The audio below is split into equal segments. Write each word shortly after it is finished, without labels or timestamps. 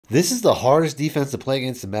This is the hardest defense to play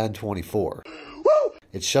against in Madden 24. Woo!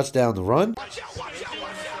 It shuts down the run,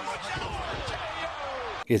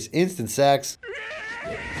 gets instant sacks,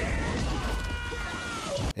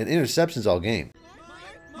 and interceptions all game.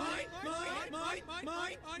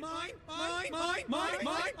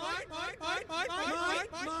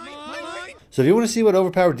 So if you want to see what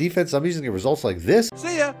overpowered defense I'm using, get results like this,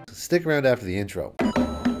 see ya. Stick around after the intro.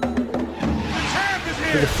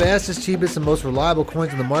 For the fastest, cheapest, and most reliable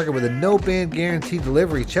coins on the market with a no-ban guaranteed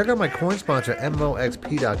delivery, check out my coin sponsor,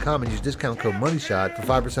 MMOXP.com, and use discount code MONEYSHOT for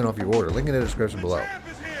 5% off your order. Link in the description below.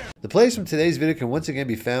 The plays from today's video can once again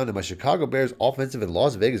be found in my Chicago Bears offensive and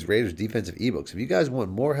Las Vegas Raiders defensive ebooks. If you guys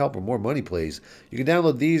want more help or more money plays, you can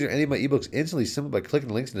download these or any of my ebooks instantly simply by clicking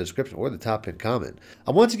the links in the description or the top pinned comment.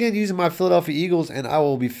 I'm once again using my Philadelphia Eagles, and I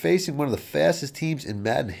will be facing one of the fastest teams in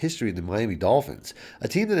Madden history, the Miami Dolphins. A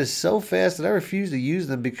team that is so fast that I refuse to use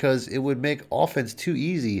them because it would make offense too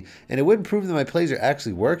easy and it wouldn't prove that my plays are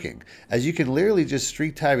actually working, as you can literally just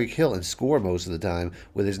streak Tyreek Hill and score most of the time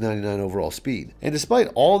with his 99 overall speed. And despite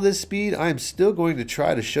all this speed, I am still going to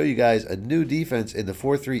try to show you guys a new defense in the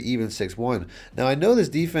 4-3 even 6-1. Now I know this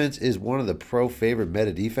defense is one of the pro favorite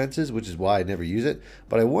meta defenses, which is why I never use it,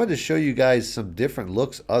 but I wanted to show you guys some different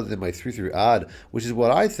looks other than my 3-3 odd, which is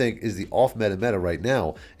what I think is the off meta right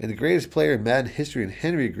now, and the greatest player in Madden history, and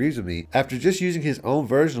Henry agrees with me after just using his own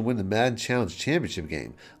version to win the Madden Challenge Championship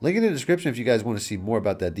game. Link in the description if you guys want to see more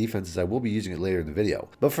about that defense, as I will be using it later in the video.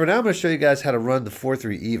 But for now, I'm going to show you guys how to run the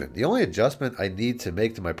 4-3 even. The only adjustment I need to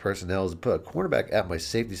make to my personnel is to put a cornerback at my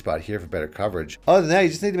safety spot here for better coverage. Other than that, you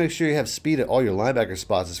just need to make sure you have speed at all your linebacker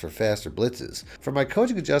spots for faster blitzes. For my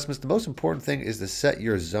coaching adjustments, the most important thing is to set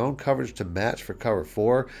your zone coverage to match for cover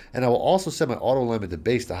 4, and I will also set my auto alignment to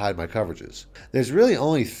base to hide my coverages. There's really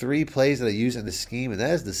only 3 plays that I use in the scheme, and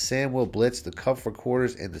that is the Sam Will Blitz, the cover 4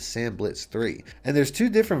 quarters, and the Sam Blitz 3. And there's 2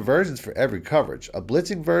 different versions for every coverage, a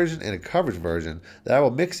blitzing version and a coverage version that I will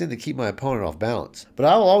mix in to keep my opponent off balance. But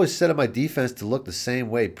I will always set up my defense to look the same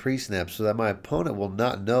way pre-snap so that my opponent will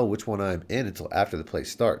not know which one I am in until after the play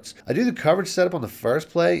starts. I do the coverage setup on the first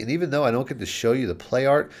play, and even though I don't get to show you the play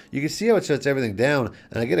art, you can see how it shuts everything down,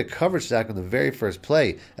 and I get a coverage sack on the very first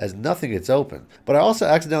play as nothing gets open. But I also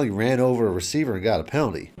accidentally ran over a receiver and got a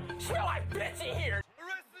penalty.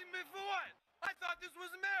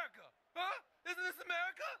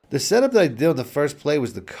 The setup that I did on the first play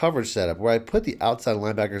was the coverage setup, where I put the outside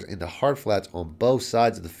linebackers into hard flats on both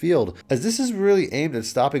sides of the field, as this is really aimed at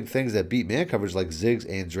stopping things that beat man coverage like zigs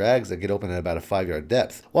and drags that get open at about a 5-yard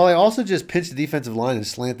depth, while I also just pinch the defensive line and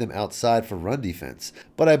slant them outside for run defense.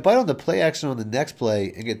 But I bite on the play action on the next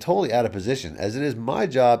play and get totally out of position, as it is my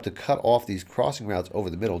job to cut off these crossing routes over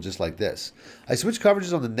the middle just like this. I switch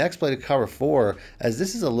coverages on the next play to cover 4, as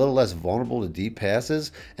this is a little less vulnerable to deep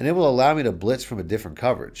passes, and it will allow me to blitz from a different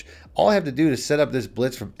coverage. All I have to do to set up this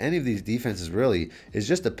blitz from any of these defenses really is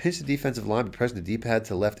just to pinch the defensive line by pressing the D-pad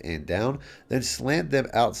to the left and down, then slant them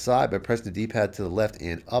outside by pressing the D-pad to the left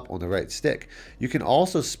and up on the right stick. You can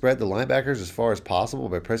also spread the linebackers as far as possible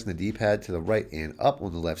by pressing the D-pad to the right and up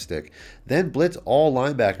on the left stick, then blitz all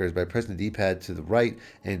linebackers by pressing the D-pad to the right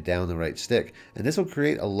and down the right stick. And this will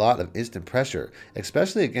create a lot of instant pressure,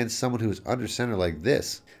 especially against someone who is under center like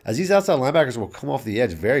this, as these outside linebackers will come off the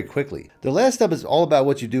edge very quickly. The last step is all about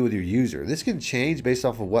what you do with your user. This can change based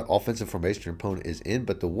off of what offensive formation your opponent is in,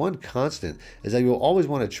 but the one constant is that you will always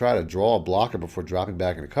want to try to draw a blocker before dropping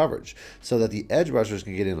back into coverage so that the edge rushers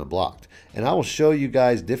can get in unblocked. And I will show you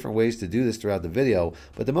guys different ways to do this throughout the video,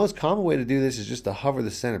 but the most common way to do this is just to hover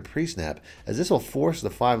the center pre-snap, as this will force the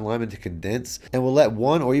 5 linemen to condense and will let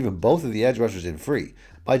one or even both of the edge rushers in free.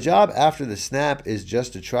 My job after the snap is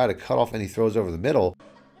just to try to cut off any throws over the middle.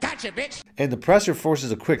 Gotcha, bitch! And the pressure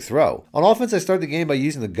forces a quick throw. On offense, I start the game by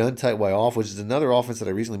using the gun tight way off, which is another offense that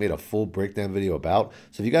I recently made a full breakdown video about.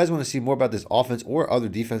 So if you guys want to see more about this offense or other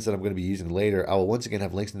defense that I'm going to be using later, I will once again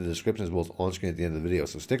have links in the description as well as on screen at the end of the video,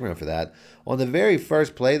 so stick around for that. On the very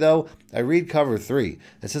first play though, I read cover 3,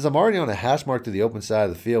 and since I'm already on a hash mark to the open side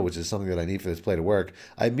of the field, which is something that I need for this play to work,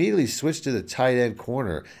 I immediately switch to the tight end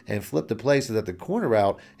corner and flip the play so that the corner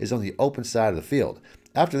route is on the open side of the field.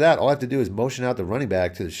 After that, all I have to do is motion out the running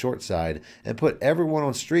back to the short side and put everyone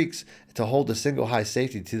on streaks to hold the single high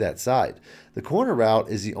safety to that side. The corner route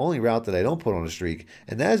is the only route that I don't put on a streak,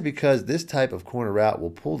 and that is because this type of corner route will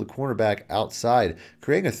pull the cornerback outside,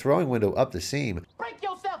 creating a throwing window up the seam. Break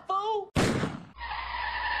yourself, fool!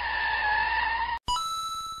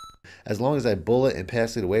 as long as I bullet and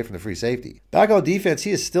pass it away from the free safety. Back on defense,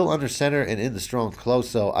 he is still under center and in the strong close,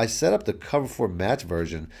 so I set up the cover 4 match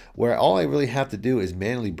version where all I really have to do is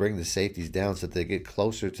manually bring the safeties down so that they get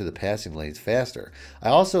closer to the passing lanes faster. I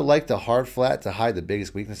also like the hard flat to hide the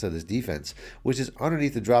biggest weakness of this defense, which is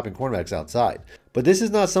underneath the dropping cornerbacks outside. But this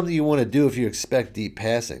is not something you want to do if you expect deep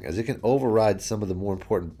passing, as it can override some of the more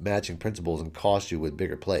important matching principles and cost you with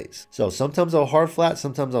bigger plays. So sometimes I'll hard flat,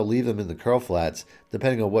 sometimes I'll leave them in the curl flats,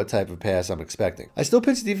 depending on what type of pass I'm expecting. I still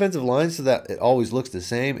pitch the defensive line so that it always looks the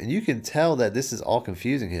same, and you can tell that this is all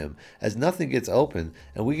confusing him, as nothing gets open,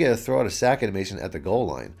 and we get a throw out a sack animation at the goal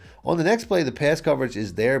line. On the next play, the pass coverage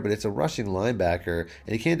is there, but it's a rushing linebacker,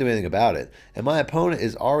 and he can't do anything about it. And my opponent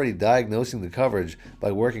is already diagnosing the coverage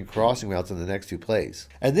by working crossing routes on the next 2 plays.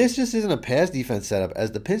 And this just isn't a pass defense setup,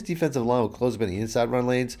 as the pinch defensive line will close up any inside run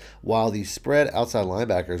lanes, while the spread outside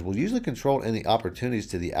linebackers will usually control any opportunities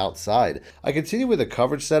to the outside. I continue with a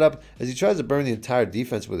coverage setup as he tries to burn the entire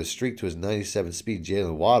defense with a streak to his 97 speed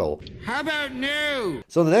Jalen Waddle. How about no?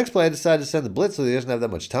 So on the next play, I decided to send the blitz so he doesn't have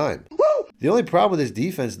that much time. The only problem with this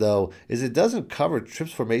defense, though, is it doesn't cover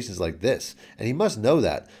trips formations like this, and he must know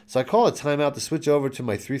that. So I call a timeout to switch over to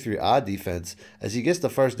my 3-3 odd defense, as he gets the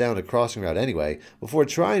first down to crossing route anyway, before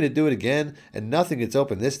trying to do it again, and nothing gets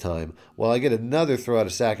open this time, while I get another throw out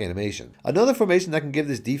of sack animation. Another formation that can give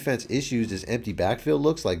this defense issues is empty backfield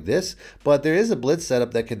looks like this, but there is a blitz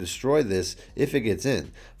setup that can destroy this if it gets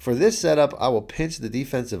in. For this setup, I will pinch the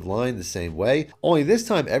defensive line the same way, only this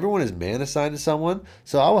time everyone is man assigned to someone,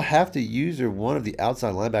 so I will have to use one of the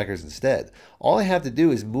outside linebackers instead. All I have to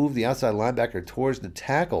do is move the outside linebacker towards the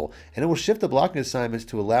tackle, and it will shift the blocking assignments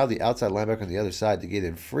to allow the outside linebacker on the other side to get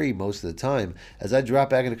in free most of the time, as I drop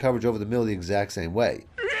back into coverage over the middle the exact same way.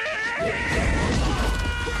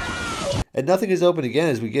 And nothing is open again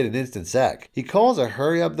as we get an instant sack. He calls a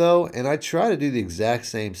hurry up though, and I try to do the exact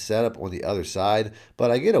same setup on the other side,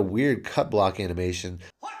 but I get a weird cut block animation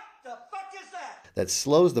that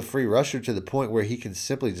slows the free rusher to the point where he can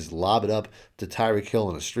simply just lob it up to Tyreek Hill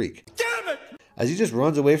on a streak. Damn it! As he just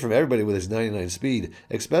runs away from everybody with his 99 speed,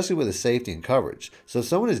 especially with his safety and coverage. So if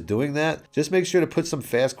someone is doing that, just make sure to put some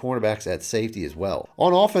fast cornerbacks at safety as well.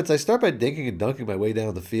 On offense, I start by dinking and dunking my way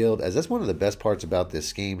down the field, as that's one of the best parts about this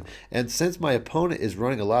scheme. And since my opponent is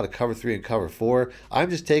running a lot of cover 3 and cover 4, I'm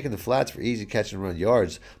just taking the flats for easy catch and run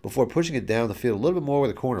yards before pushing it down the field a little bit more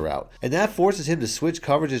with a corner route. And that forces him to switch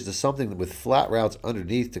coverages to something with flat routes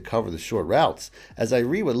underneath to cover the short routes, as I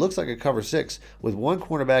read what looks like a cover 6 with one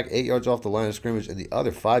cornerback 8 yards off the line of scrimmage and the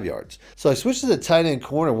other 5 yards. So I switched to the tight end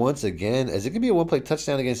corner once again, as it can be a one-play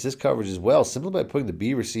touchdown against this coverage as well, simply by putting the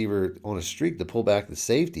B receiver on a streak to pull back the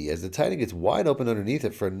safety, as the tight end gets wide open underneath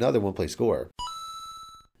it for another one-play score.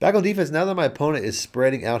 Back on defense, now that my opponent is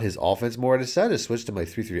spreading out his offense more, I decided to switch to my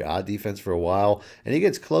 3-3 odd defense for a while, and he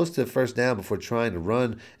gets close to the first down before trying to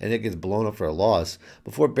run, and it gets blown up for a loss,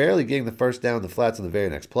 before barely getting the first down in the flats on the very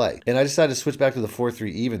next play. And I decided to switch back to the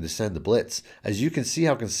 4-3 even to send the blitz, as you can see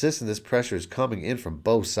how consistent this pressure is coming in from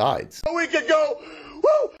both sides. We could go.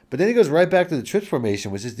 Woo! But then he goes right back to the trips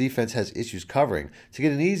formation, which his defense has issues covering, to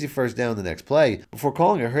get an easy first down the next play, before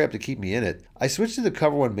calling a hurry up to keep me in it. I switched to the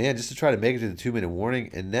cover 1 man just to try to make it to the 2-minute warning,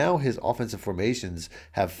 and now his offensive formations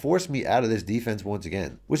have forced me out of this defense once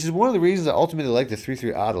again. Which is one of the reasons I ultimately like the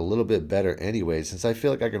 3-3 odd a little bit better anyway, since I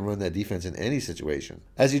feel like I can run that defense in any situation.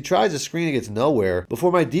 As he tries a screen, it gets nowhere,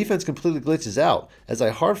 before my defense completely glitches out, as I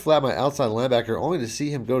hard flat my outside linebacker only to see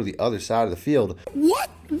him go to the other side of the field. What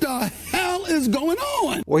the hell is going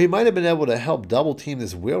on? Or he might have been able to help double team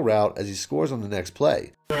this wheel route as he scores on the next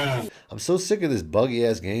play. I'm so sick of this buggy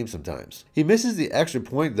ass game sometimes. He misses the extra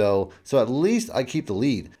point though, so at least I keep the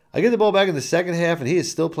lead. I get the ball back in the second half, and he is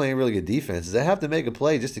still playing really good defense, as I have to make a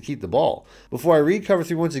play just to keep the ball. Before I read cover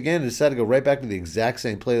 3 once again and decide to go right back to the exact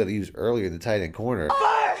same play that I used earlier in the tight end corner.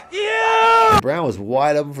 Yeah! Brown was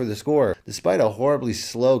wide open for the score, despite a horribly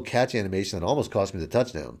slow catch animation that almost cost me the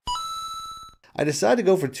touchdown. I decided to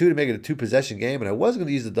go for 2 to make it a 2-possession game, and I was going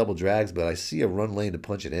to use the double drags, but I see a run lane to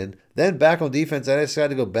punch it in. Then back on defense, I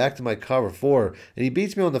decided to go back to my cover 4, and he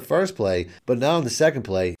beats me on the first play, but not on the second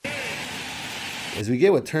play, as we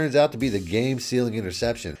get what turns out to be the game-sealing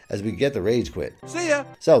interception, as we get the rage quit. See ya!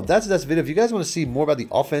 So that's this video. If you guys want to see more about the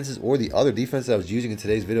offenses or the other defenses I was using in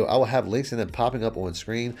today's video, I will have links in them popping up on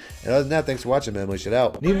screen. And other than that, thanks for watching, man. Shit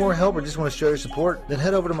out. Need more help or just want to show your support? Then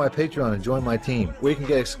head over to my Patreon and join my team, where you can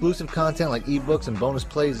get exclusive content like ebooks and bonus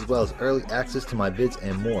plays, as well as early access to my vids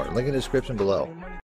and more. Link in the description below.